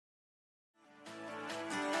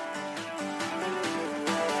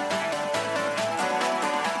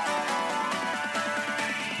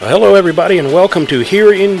Well, hello, everybody, and welcome to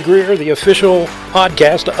Here in Greer, the official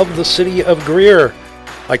podcast of the City of Greer.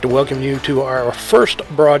 I'd like to welcome you to our first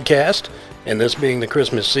broadcast, and this being the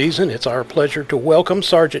Christmas season, it's our pleasure to welcome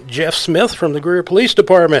Sergeant Jeff Smith from the Greer Police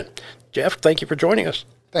Department. Jeff, thank you for joining us.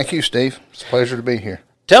 Thank you, Steve. It's a pleasure to be here.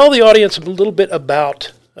 Tell the audience a little bit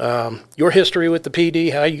about your history with the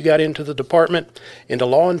PD, how you got into the department, into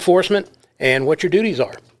law enforcement, and what your duties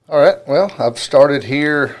are. All right. Well, I've started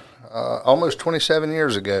here almost 27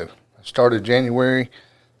 years ago. I started January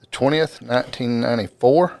the 20th,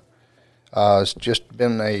 1994. It's just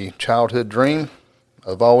been a childhood dream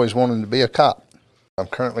of always wanting to be a cop. I'm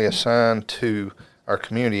currently assigned to our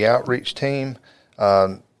community outreach team,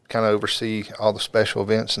 kind of oversee all the special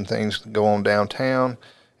events and things that go on downtown,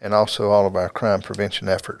 and also all of our crime prevention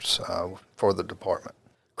efforts for the department.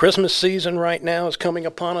 Christmas season right now is coming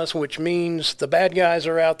upon us, which means the bad guys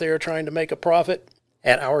are out there trying to make a profit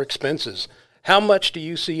at our expenses. How much do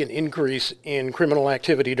you see an increase in criminal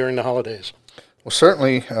activity during the holidays? Well,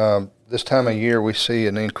 certainly this time of year we see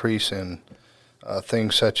an increase in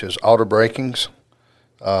things such as auto breakings,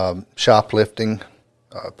 shoplifting,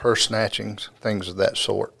 purse snatchings, things of that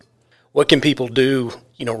sort. What can people do,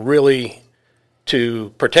 really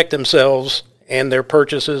to protect themselves and their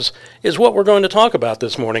purchases is what we're going to talk about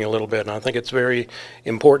this morning a little bit. And I think it's very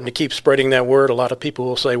important to keep spreading that word. A lot of people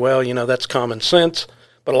will say, well, that's common sense.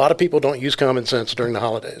 But a lot of people don't use common sense during the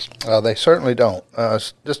holidays. They certainly don't.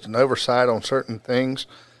 It's just an oversight on certain things.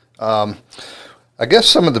 I guess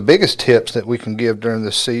some of the biggest tips that we can give during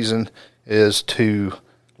this season is to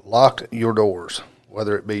lock your doors,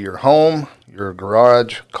 whether it be your home, your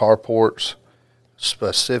garage, carports,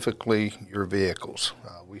 specifically your vehicles.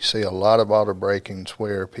 We see a lot of auto break-ins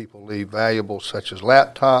where people leave valuables such as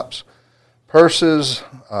laptops, purses,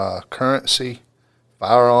 currency,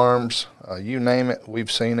 firearms, you name it, we've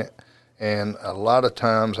seen it. And a lot of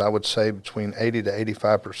times, I would say between 80 to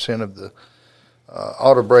 85% of the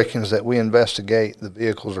auto break-ins that we investigate, the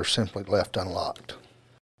vehicles are simply left unlocked.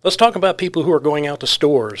 Let's talk about people who are going out to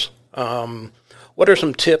stores. What are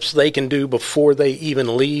some tips they can do before they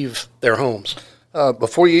even leave their homes?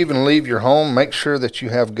 Before you even leave your home, make sure that you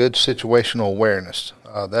have good situational awareness.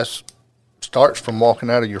 That starts from walking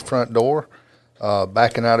out of your front door,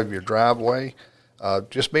 backing out of your driveway,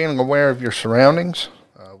 just being aware of your surroundings.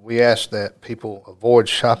 We ask that people avoid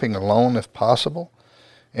shopping alone if possible,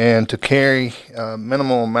 and to carry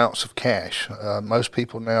minimal amounts of cash. Most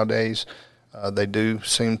people nowadays, they do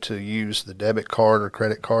seem to use the debit card or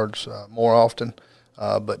credit cards more often,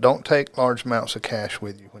 but don't take large amounts of cash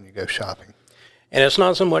with you when you go shopping. And it's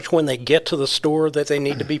not so much when they get to the store that they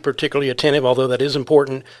need to be particularly attentive, although that is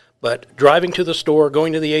important, but driving to the store,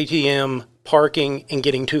 going to the ATM, parking, and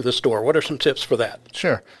getting to the store. What are some tips for that?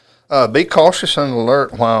 Sure. Be cautious and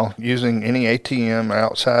alert while using any ATM or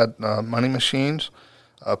outside money machines.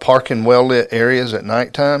 Park in well-lit areas at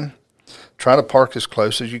nighttime. Try to park as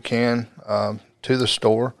close as you can to the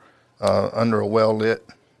store under a well-lit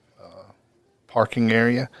parking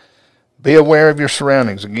area. Be aware of your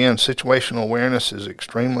surroundings. Again, situational awareness is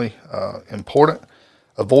extremely important.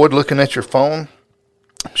 Avoid looking at your phone.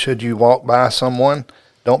 Should you walk by someone,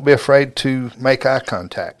 don't be afraid to make eye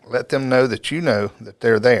contact. Let them know that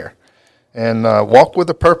they're there. And walk with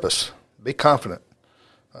a purpose. Be confident.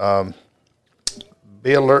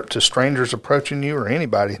 Be alert to strangers approaching you or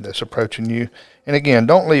anybody that's approaching you. And again,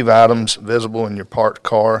 don't leave items visible in your parked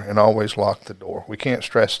car, and always lock the door. We can't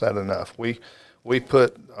stress that enough. We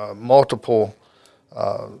put multiple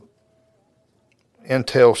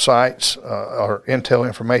intel sites or intel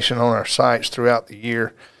information on our sites throughout the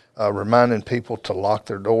year, reminding people to lock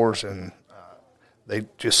their doors, and they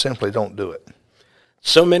just simply don't do it.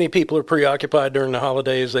 So many people are preoccupied during the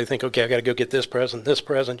holidays. They think, okay, I got to go get this present, just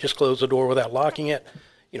close the door without locking it.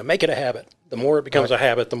 Make it a habit. The more it becomes a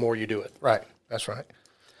habit, the more you do it. Right. That's right.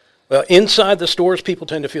 Well, inside the stores, people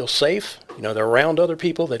tend to feel safe. They're around other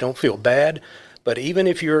people. They don't feel bad. But even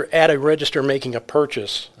if you're at a register making a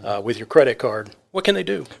purchase with your credit card, what can they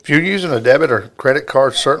do? If you're using a debit or credit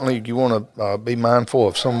card, certainly you want to be mindful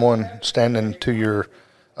of someone standing to your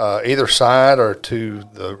either side or to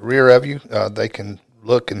the rear of you. They can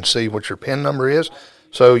look and see what your PIN number is.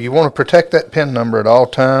 So you want to protect that PIN number at all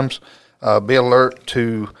times. Be alert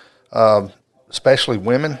to especially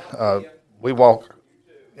women. We walk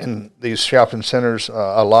in these shopping centers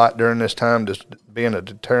a lot during this time, just being a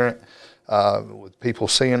deterrent with people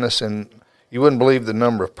seeing us, and you wouldn't believe the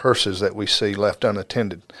number of purses that we see left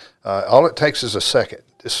unattended. All it takes is a second,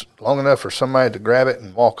 just long enough for somebody to grab it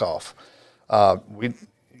and walk off.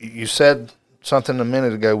 You said something a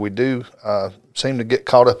minute ago. We do seem to get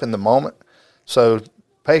caught up in the moment, so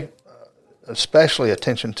pay especially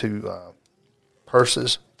attention to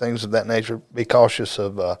purses, things of that nature. Be cautious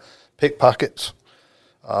of pickpockets.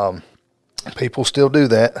 People still do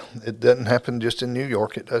that. It doesn't happen just in New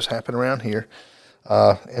York. It does happen around here.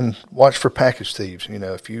 And watch for package thieves. You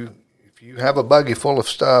know, if you have a buggy full of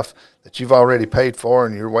stuff that you've already paid for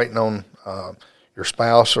and you're waiting on your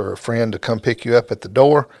spouse or a friend to come pick you up at the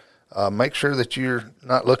door, make sure that you're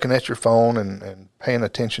not looking at your phone and paying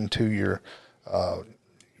attention to your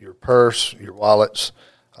purse, your wallets,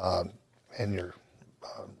 and your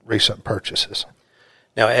recent purchases.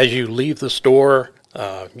 Now, as you leave the store,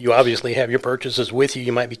 you obviously have your purchases with you.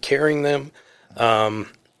 You might be carrying them. And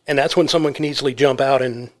that's when someone can easily jump out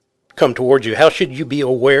and come towards you. How should you be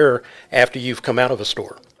aware after you've come out of a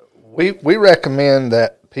store? We recommend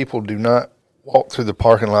that people do not walk through the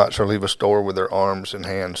parking lots or leave a store with their arms and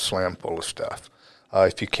hands slammed full of stuff.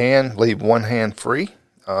 If you can, leave one hand free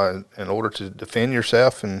in order to defend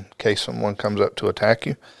yourself in case someone comes up to attack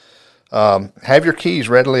you. Have your keys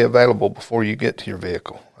readily available before you get to your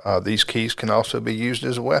vehicle. These keys can also be used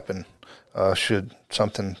as a weapon should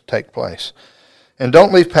something take place. And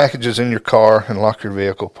don't leave packages in your car and lock your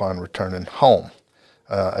vehicle upon returning home.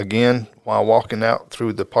 Again, while walking out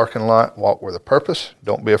through the parking lot, walk with a purpose.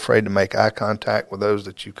 Don't be afraid to make eye contact with those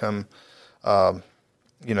that you come,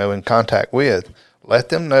 in contact with. Let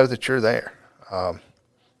them know that you're there.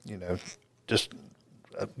 Just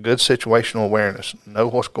a good situational awareness. Know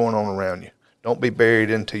what's going on around you. Don't be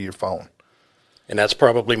buried into your phone. And that's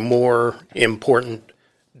probably more important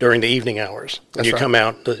during the evening hours. When you come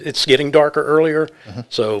out, it's getting darker earlier,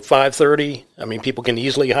 so 5:30, people can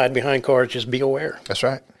easily hide behind cars. Just be aware. That's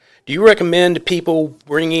right. Do you recommend people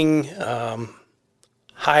bringing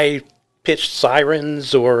high-pitched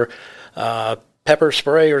sirens or pepper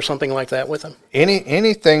spray or something like that with them?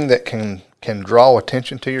 Anything that can draw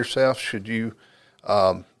attention to yourself should you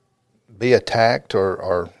be attacked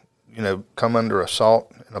or come under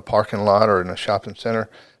assault in a parking lot or in a shopping center.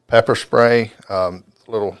 Pepper spray,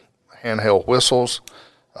 little handheld whistles,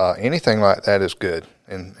 anything like that is good.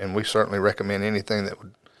 And we certainly recommend anything that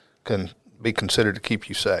can be considered to keep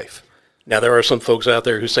you safe. Now, there are some folks out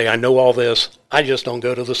there who say, I know all this, I just don't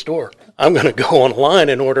go to the store. I'm going to go online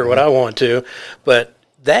and order what I want to. But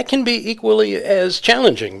that can be equally as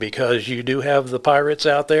challenging because you do have the pirates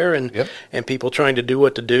out there and people trying to do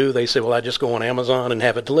what to do. They say, well, I just go on Amazon and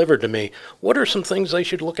have it delivered to me. What are some things they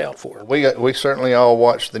should look out for? We certainly all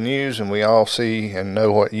watch the news and we all see and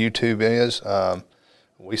know what YouTube is.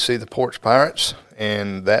 We see the porch pirates,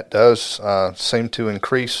 and that does seem to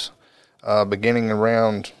increase beginning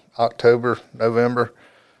around October, November,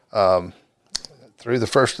 through the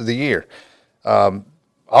first of the year.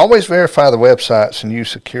 Always verify the websites and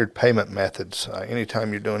use secured payment methods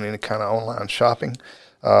anytime you're doing any kind of online shopping.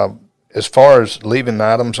 As far as leaving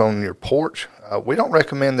items on your porch, we don't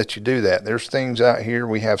recommend that you do that. There's things out here.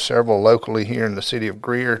 We have several locally here in the city of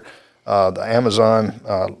Greer, the Amazon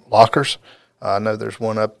lockers. I know there's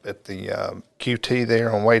one up at the QT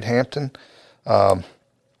there on Wade Hampton.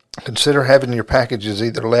 Consider having your packages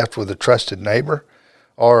either left with a trusted neighbor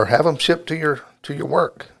or have them shipped to your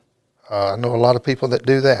work. I know a lot of people that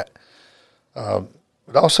do that.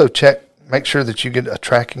 But also make sure that you get a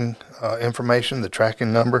tracking information, the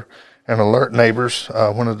tracking number, and alert neighbors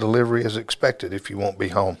when a delivery is expected if you won't be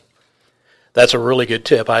home. That's a really good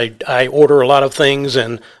tip. I order a lot of things,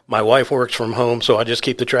 and my wife works from home, so I just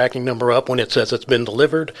keep the tracking number up when it says it's been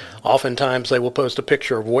delivered. Oftentimes they will post a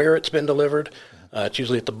picture of where it's been delivered. It's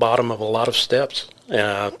usually at the bottom of a lot of steps,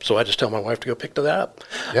 so I just tell my wife to go pick that up.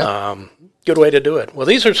 Yeah. Good way to do it. Well,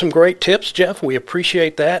 these are some great tips, Jeff. We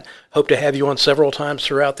appreciate that. Hope to have you on several times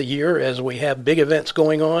throughout the year as we have big events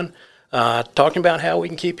going on, talking about how we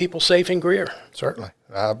can keep people safe in Greer. Certainly.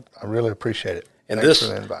 I really appreciate it. And Thanks for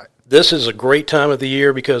the invite. This is a great time of the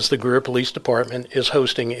year because the Greer Police Department is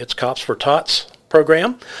hosting its Cops for Tots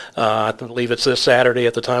program. I believe it's this Saturday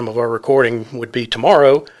at the time of our recording, would be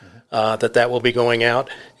tomorrow, that will be going out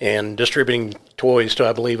and distributing toys to,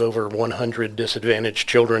 I believe, over 100 disadvantaged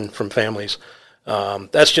children from families.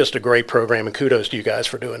 That's just a great program, and kudos to you guys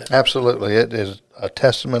for doing it. Absolutely. It is a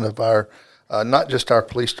testament of our, not just our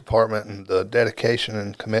police department and the dedication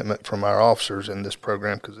and commitment from our officers in this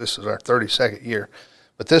program, because this is our 32nd year,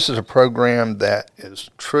 but this is a program that is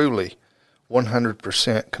truly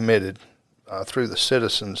 100% committed through the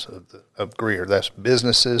citizens of Greer. That's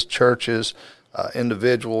businesses, churches,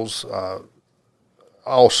 individuals,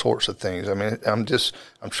 all sorts of things. I mean,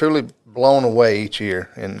 I'm truly blown away each year,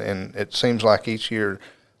 and it seems like each year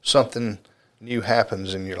something new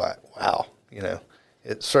happens, and you're like, wow,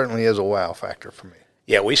 it certainly is a wow factor for me.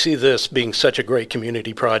 Yeah, we see this being such a great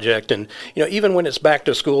community project. And, even when it's back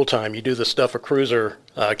to school time, you do the Stuff a Cruiser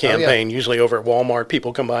campaign, usually over at Walmart.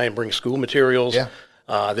 People come by and bring school materials. Yeah.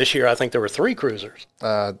 This year, I think there were 3 cruisers.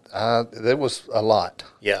 There was a lot.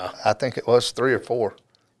 Yeah. I think it was 3 or 4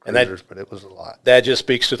 cruisers, but it was a lot. That just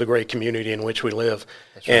speaks to the great community in which we live.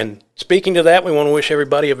 That's right. And speaking to that, we want to wish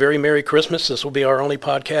everybody a very Merry Christmas. This will be our only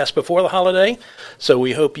podcast before the holiday. So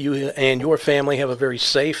we hope you and your family have a very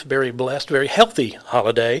safe, very blessed, very healthy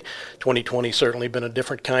holiday. 2020 certainly been a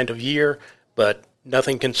different kind of year, but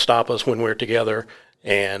nothing can stop us when we're together,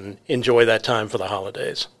 and enjoy that time for the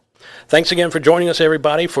holidays. Thanks again for joining us,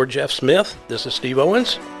 everybody. For Jeff Smith, this is Steve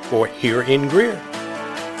Owens for Here in Greer.